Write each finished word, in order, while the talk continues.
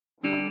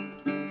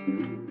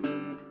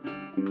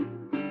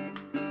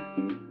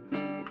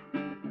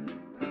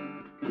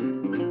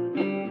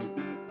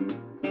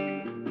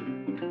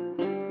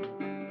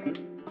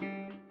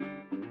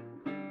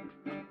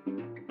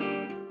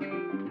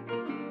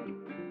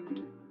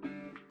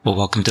Well,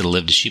 welcome to the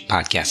Live to Shoot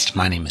podcast.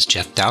 My name is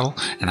Jeff Dowdle,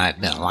 and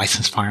I've been a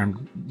licensed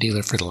firearm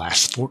dealer for the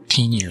last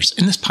 14 years.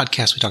 In this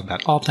podcast, we talk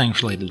about all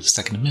things related to the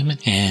Second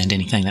Amendment and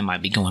anything that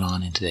might be going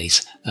on in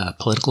today's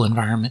political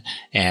environment,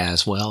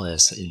 as well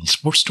as any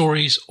sports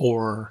stories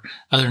or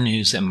other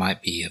news that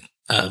might be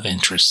of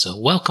interest. So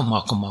welcome.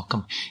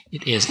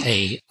 It is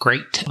a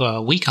great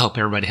week. I hope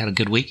everybody had a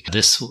good week.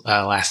 This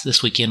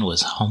weekend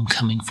was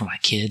homecoming for my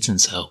kids,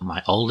 and so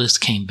my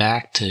oldest came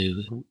back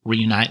to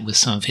reunite with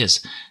some of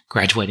his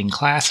graduating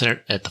class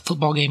at the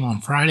football game on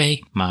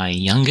Friday. My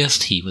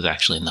youngest, he was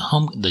actually in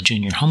the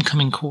junior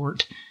homecoming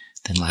court.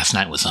 Then last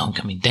night was the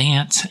homecoming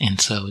dance, and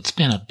so it's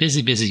been a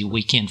busy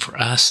weekend for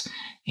us,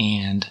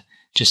 and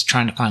just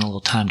trying to find a little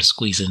time to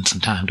squeeze in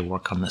some time to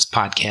work on this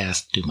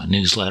podcast, do my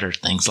newsletter,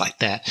 things like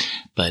that.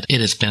 But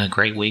it has been a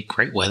great week,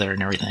 great weather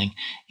and everything.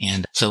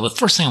 And so the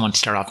first thing I want to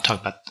start off and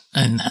talk about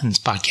in this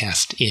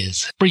podcast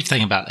is a brief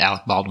thing about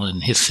Alec Baldwin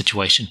and his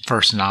situation.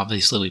 First, and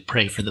obviously, we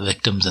pray for the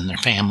victims and their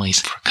families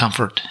for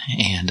comfort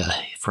and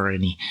for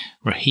any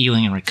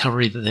healing and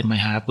recovery that they may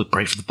have. We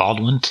pray for the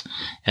Baldwins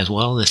as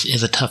well. This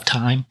is a tough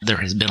time. There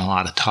has been a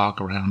lot of talk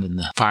around in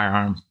the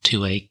Firearm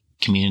 2A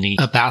community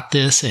about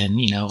this, and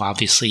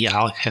obviously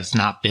Alec has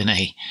not been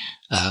a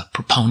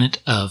proponent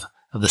of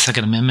the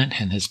Second Amendment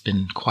and has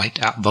been quite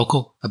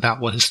vocal about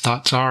what his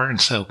thoughts are.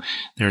 And so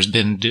there's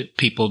been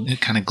people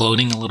kind of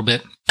gloating a little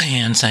bit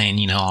and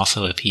saying,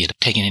 also if he had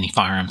taken any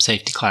firearm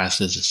safety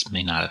classes, this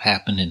may not have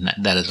happened, and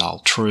that is all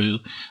true.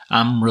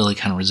 I'm really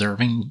kind of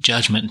reserving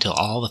judgment until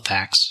all the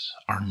facts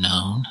are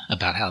known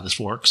about how this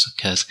works,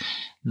 because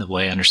the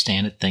way I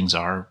understand it,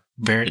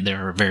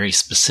 there are very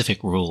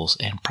specific rules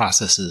and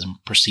processes and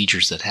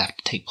procedures that have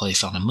to take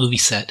place on a movie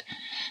set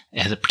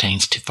as it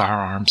pertains to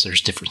firearms.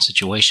 There's different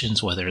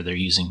situations, whether they're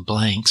using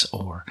blanks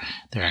or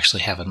they're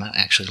actually having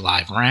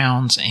live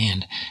rounds,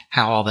 and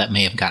how all that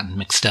may have gotten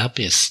mixed up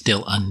is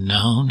still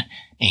unknown.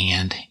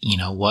 And,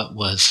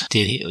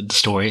 the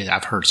story,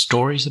 I've heard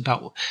stories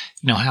about,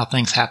 how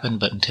things happen,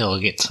 but until I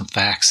get some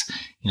facts,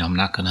 I'm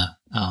not going to,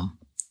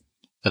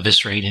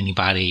 eviscerate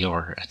anybody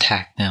or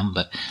attack them.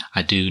 But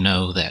I do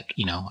know that,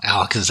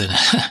 Alec is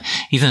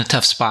he's in a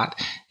tough spot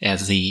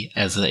as the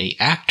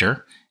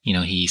actor.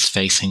 He's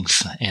facing,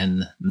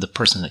 and the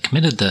person that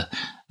committed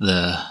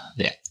the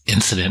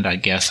incident, I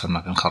guess, I'm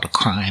not going to call it a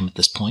crime at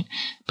this point,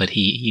 but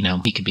he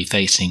could be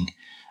facing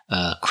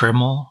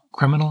criminal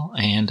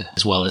and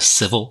as well as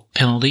civil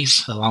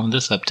penalties along with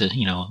this, up to,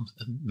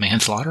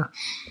 manslaughter.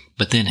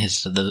 But then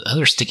the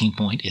other sticking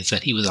point is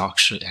that he was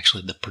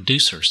actually the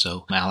producer.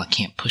 So Alec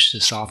can't push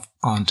this off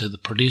onto the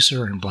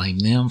producer and blame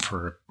them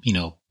for,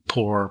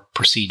 poor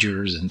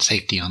procedures and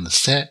safety on the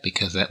set,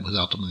 because that was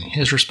ultimately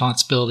his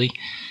responsibility.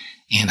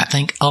 And I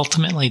think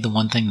ultimately the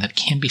one thing that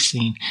can be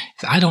seen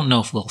is I don't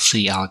know if we'll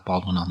see Alec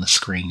Baldwin on the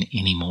screen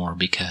anymore,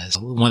 because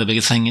one of the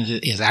biggest things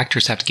is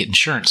actors have to get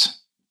insurance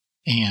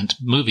and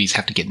movies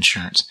have to get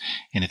insurance.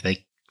 And if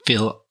they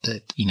feel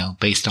that,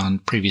 based on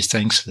previous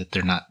things, that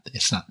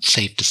it's not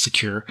safe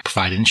to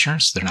provide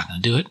insurance, they're not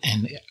going to do it.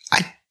 And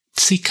I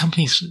see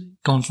companies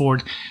going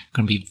forward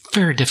going to be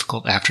very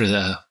difficult after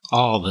there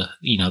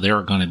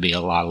are going to be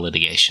a lot of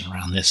litigation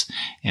around this,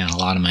 and a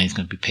lot of money is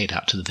going to be paid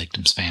out to the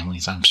victims'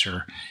 families, I'm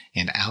sure.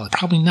 And Alec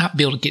probably not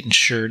be able to get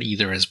insured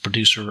either as a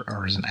producer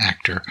or as an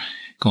actor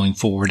going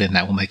forward, and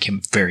that will make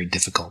him very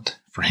difficult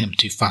for him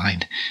to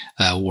find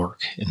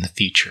work in the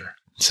future.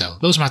 So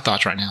those are my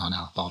thoughts right now on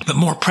Alec Baldwin. But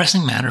more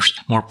pressing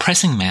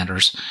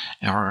matters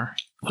are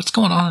what's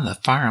going on in the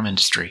firearm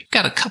industry. We've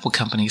got a couple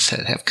companies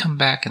that have come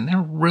back, and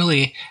they're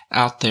really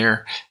out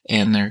there,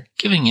 and they're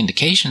giving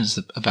indications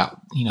about,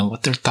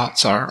 what their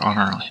thoughts are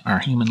on our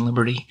human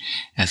liberty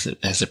as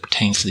it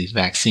pertains to these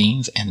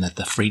vaccines, and that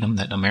the freedom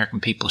that American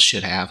people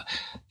should have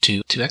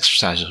to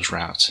exercise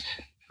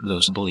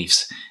those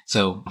beliefs.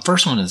 So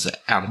first one is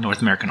out of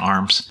North American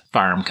Arms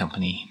Firearm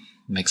Company.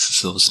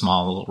 Makes those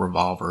small little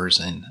revolvers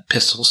and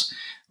pistols,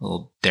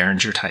 little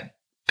Derringer type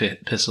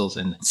pistols.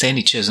 And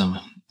Sandy Chisholm,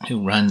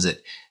 who runs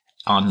it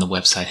on the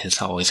website,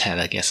 has always had,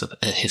 I guess,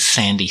 his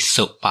Sandy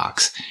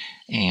soapbox.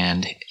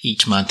 And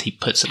each month he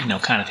puts,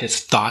 kind of his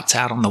thoughts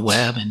out on the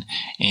web,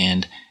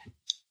 and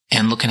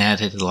looking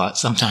at it a lot.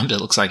 Sometimes it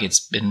looks like it's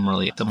been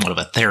really somewhat of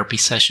a therapy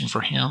session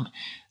for him.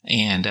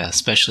 And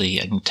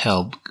especially, I can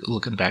tell,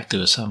 looking back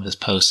through some of his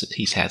posts, that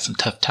he's had some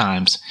tough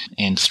times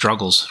and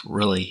struggles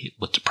really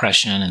with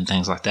depression and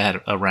things like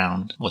that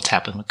around what's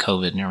happened with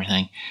COVID and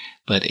everything.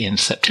 But in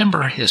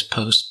September, his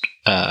post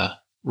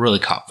really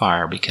caught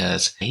fire,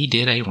 because he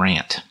did a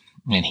rant,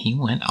 and he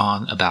went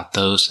on about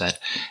those that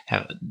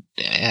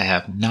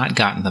have not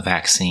gotten the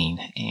vaccine.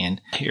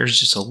 And here's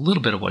just a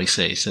little bit of what he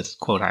says. He says,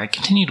 quote, "I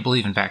continue to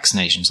believe in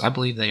vaccinations. I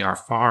believe they are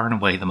far and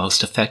away the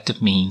most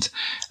effective means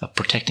of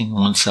protecting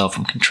oneself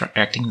from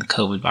contracting the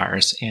COVID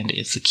virus, and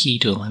it's the key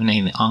to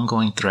eliminating the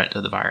ongoing threat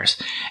of the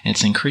virus and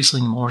its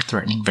increasingly more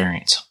threatening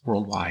variants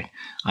worldwide.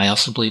 I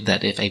also believe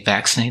that if a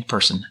vaccinated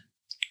person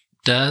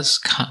does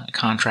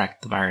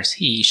contract the virus,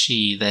 he,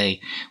 she, they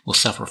will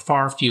suffer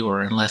far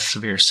fewer and less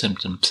severe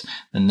symptoms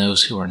than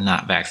those who are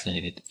not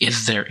vaccinated.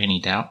 Is there any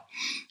doubt?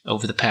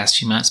 Over the past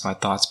few months, my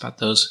thoughts about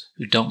those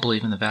who don't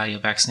believe in the value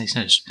of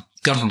vaccination has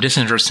gone from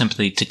disinterested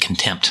sympathy to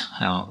contempt.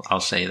 I'll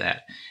say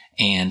that.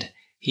 And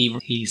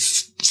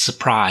he's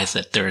surprised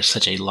that there is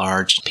such a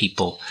large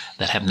people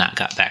that have not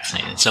got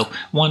vaccinated. So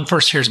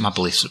first, here's my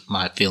beliefs,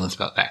 my feelings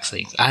about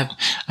vaccines. I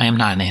am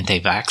not an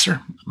anti-vaxxer.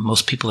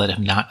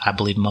 I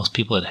believe most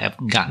people that have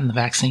gotten the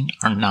vaccine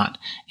are not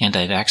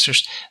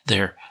anti-vaxxers.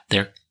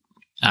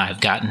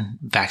 I've gotten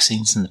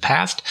vaccines in the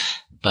past,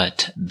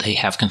 but they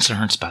have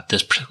concerns about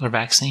this particular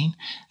vaccine,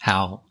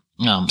 how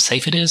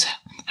safe it is,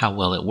 how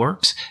well it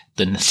works,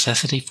 the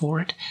necessity for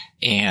it,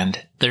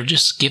 and they're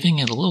just giving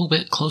it a little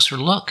bit closer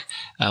look.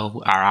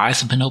 Our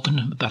eyes have been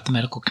opened about the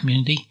medical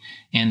community,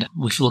 and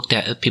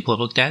people have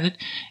looked at it,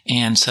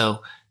 and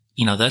so,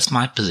 that's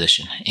my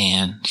position.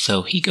 And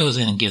so he goes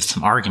in and gives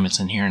some arguments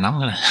in here, and I'm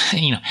going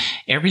to,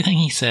 everything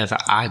he says,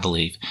 I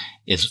believe,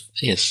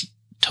 is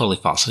totally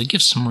false. So he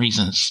gives some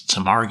reasons,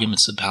 some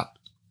arguments about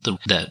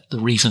the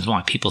reasons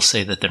why people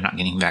say that they're not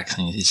getting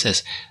vaccinated. He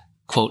says,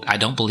 quote, I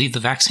don't believe the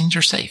vaccines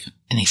are safe.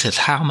 And he says,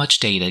 how much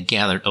data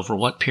gathered over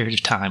what period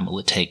of time will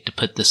it take to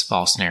put this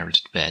false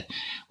narrative to bed?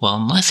 Well,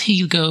 unless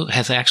he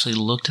has actually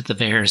looked at the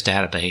VAERS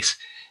database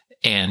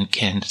and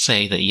can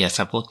say that, yes,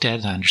 I've looked at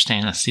it, I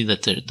understand, I see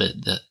that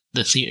the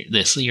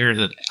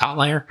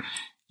outlier,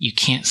 you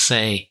can't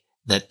say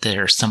that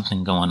there's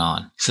something going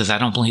on. He says, I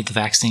don't believe the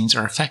vaccines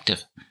are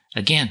effective.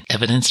 Again,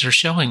 evidence are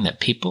showing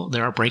that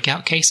there are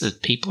breakout cases.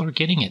 People are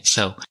getting it.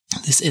 So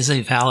this is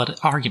a valid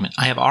argument.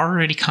 I have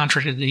already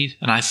contradicted these,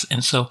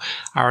 and so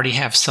I already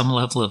have some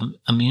level of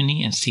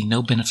immunity and see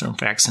no benefit from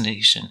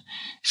vaccination.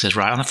 He says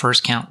right on the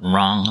first count,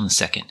 wrong on the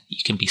second.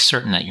 You can be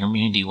certain that your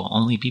immunity will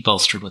only be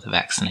bolstered with a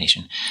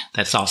vaccination.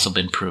 That's also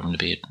been proven to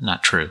be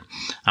not true.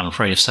 I'm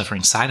afraid of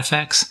suffering side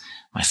effects.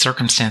 My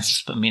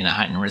circumstances put me in a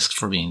heightened risk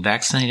for being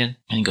vaccinated.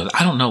 And he goes,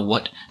 I don't know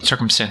what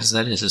circumstances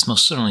that is. This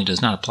most certainly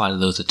does not apply to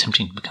those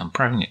attempting to become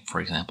pregnant,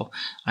 for example.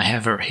 I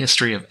have a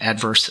history of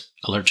adverse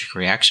allergic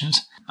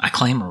reactions. I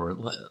claim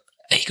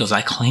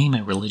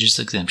a religious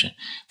exemption.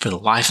 For the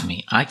life of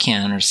me, I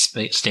can't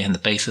understand the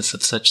basis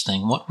of such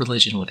thing. What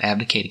religion would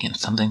advocate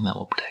against something that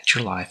will protect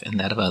your life and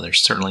that of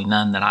others? Certainly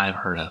none that I have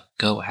heard of.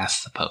 Go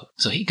ask the Pope.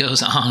 So he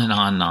goes on and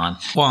on and on.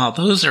 While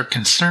those are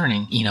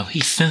concerning,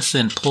 he since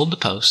then pulled the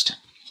post,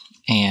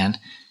 and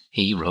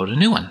he wrote a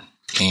new one.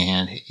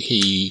 And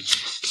he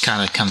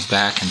kind of comes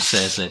back and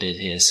says that it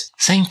is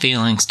same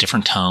feelings,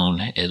 different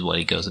tone is what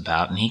he goes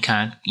about. And he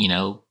kind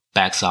of,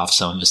 backs off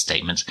some of his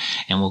statements.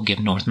 And we'll give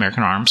North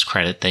American Arms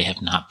credit. They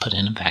have not put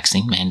in a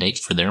vaccine mandate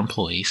for their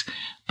employees.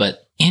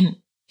 But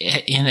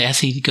as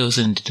he goes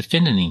into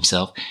defending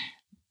himself,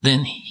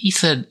 then he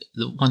said,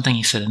 the one thing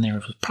he said in there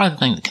was probably the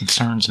thing that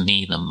concerns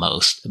me the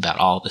most about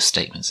all of his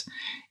statements.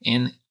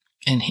 And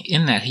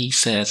in that, he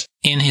says,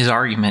 in his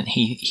argument,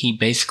 he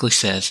basically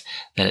says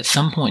that at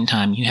some point in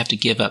time, you have to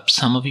give up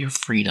some of your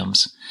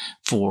freedoms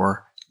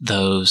for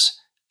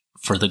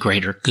the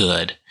greater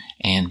good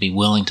and be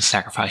willing to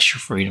sacrifice your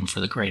freedom for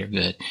the greater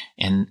good.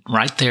 And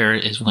right there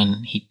is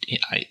when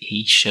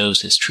he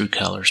shows his true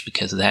colors,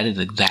 because that is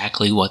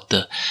exactly what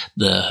the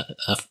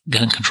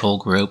gun control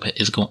group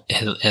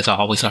has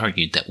always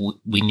argued, that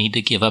we need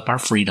to give up our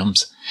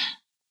freedoms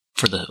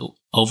for the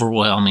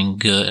overwhelming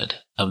good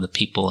of the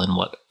people, and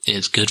what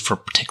is good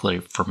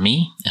particularly for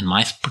me and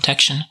my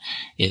protection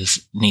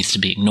needs to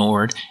be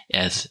ignored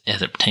as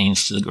it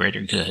pertains to the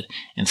greater good.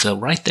 And so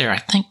right there, I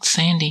think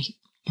Sandy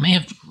may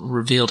have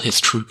revealed his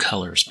true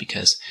colors,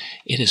 because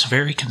it is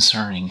very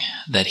concerning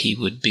that he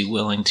would be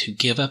willing to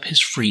give up his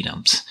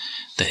freedoms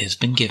that has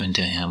been given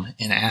to him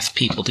and ask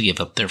people to give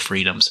up their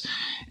freedoms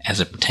as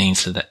it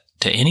pertains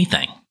to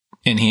anything.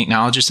 And he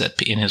acknowledges that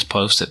in his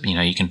post that,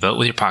 you can vote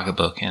with your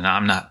pocketbook. And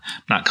I'm not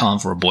calling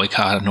for a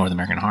boycott of North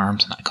American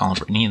Arms. I'm not calling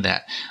for any of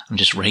that. I'm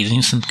just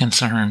raising some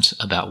concerns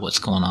about what's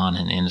going on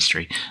in the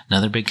industry.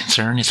 Another big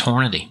concern is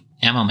Hornady,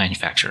 ammo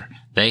manufacturer.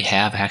 They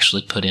have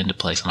actually put into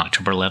place on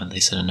October 11th, they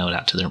sent a note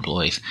out to their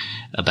employees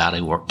about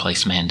a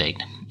workplace mandate.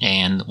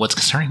 And what's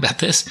concerning about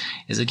this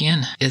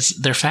is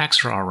their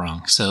facts are all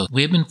wrong. So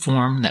we have been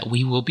informed that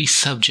we will be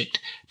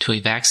subject to a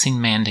vaccine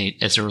mandate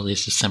as early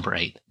as December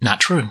 8th. Not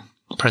true.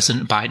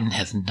 President Biden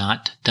has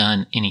not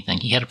done anything.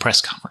 He had a press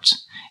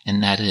conference,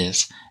 and that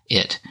is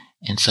it.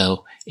 And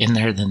so in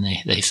there, then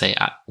they say,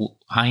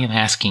 I am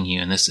asking you,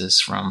 and this is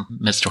from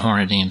Mr.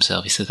 Hornady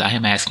himself. He says, I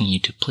am asking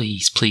you to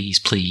please, please,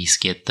 please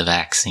get the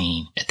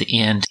vaccine. At the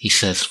end, he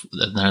says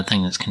another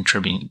thing that's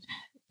contributing,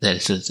 that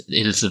it says,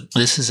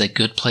 this is a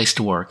good place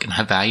to work, and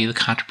I value the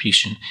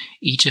contribution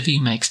each of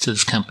you makes to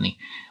this company.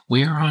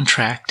 We are on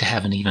track to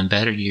have an even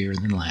better year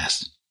than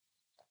last.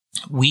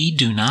 We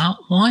do not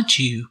want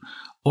you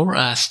or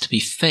us to be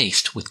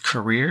faced with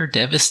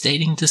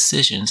career-devastating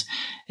decisions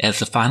as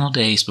the final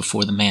days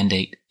before the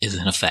mandate is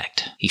in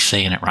effect. He's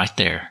saying it right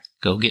there.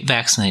 Go get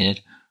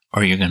vaccinated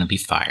or you're going to be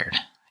fired.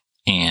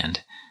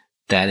 And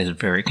that is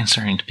very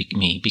concerning to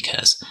me,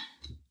 because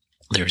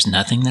There's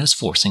nothing that is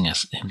forcing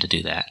him to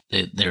do that.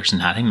 There's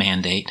not a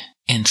mandate.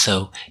 And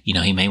so,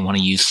 he may want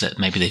to use that.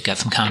 Maybe they've got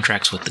some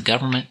contracts with the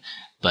government,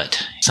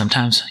 but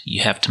sometimes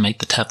you have to make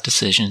the tough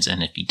decisions.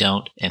 And if you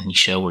don't, and you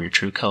show where your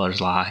true colors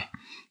lie,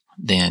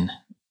 then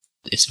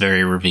it's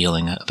very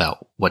revealing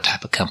about what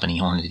type of company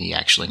or entity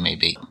actually may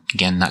be.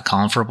 Again, not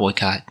calling for a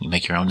boycott. You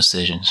make your own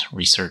decisions,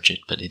 research it,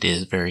 but it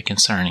is very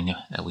concerning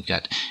that we've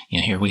got,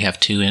 here we have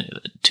two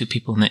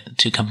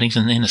companies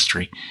in the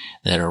industry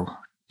that are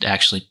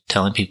actually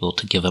telling people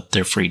to give up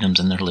their freedoms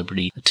and their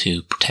liberty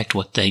to protect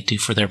what they do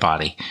for their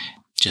body,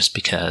 just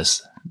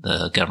because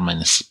the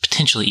government is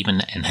potentially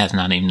even, and has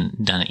not even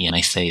done it yet,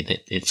 may say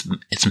that it's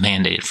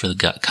mandated for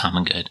the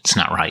common good. It's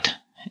not right,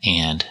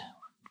 and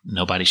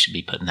nobody should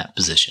be put in that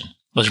position.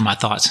 Those are my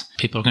thoughts.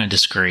 People are going to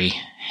disagree,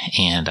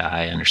 and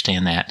I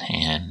understand that,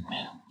 and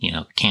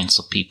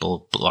cancel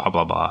people, blah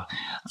blah blah.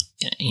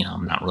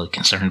 I'm not really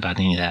concerned about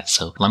any of that.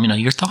 So let me know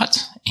your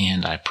thoughts,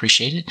 and I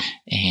appreciate it.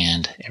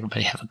 And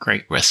everybody have a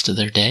great rest of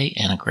their day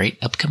and a great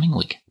upcoming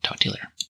week. Talk to you later.